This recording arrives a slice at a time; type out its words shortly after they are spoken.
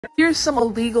Here's some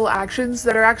illegal actions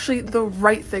that are actually the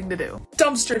right thing to do.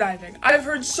 Dumpster diving. I've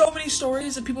heard so many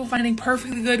stories of people finding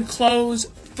perfectly good clothes,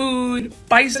 food,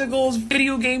 bicycles,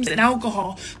 video games, and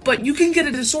alcohol, but you can get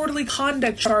a disorderly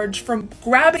conduct charge from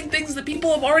grabbing things that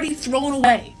people have already thrown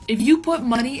away. If you put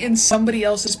money in somebody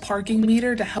else's parking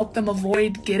meter to help them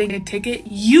avoid getting a ticket,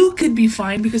 you could be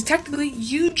fined because technically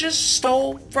you just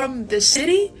stole from the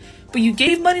city, but you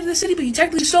gave money to the city, but you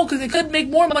technically stole because they could make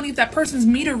more money if that person's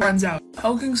meter runs out.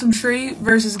 Poking some tree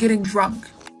versus getting drunk.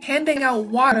 Handing out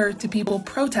water to people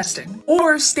protesting.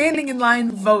 Or standing in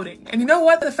line voting. And you know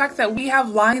what? The fact that we have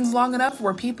lines long enough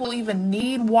where people even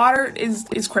need water is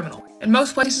criminal. In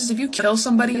most places, if you kill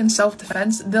somebody in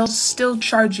self-defense, they'll still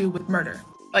charge you with murder.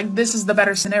 Like, this is the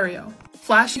better scenario.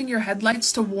 Flashing your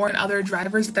headlights to warn other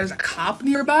drivers that there's a cop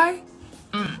nearby?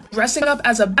 Dressing up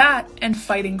as a bat and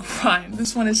fighting crime.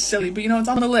 This one is silly, but you know, it's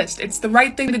on the list. It's the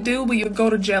right thing to do, but you'll go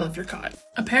to jail if you're caught.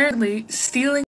 Apparently, stealing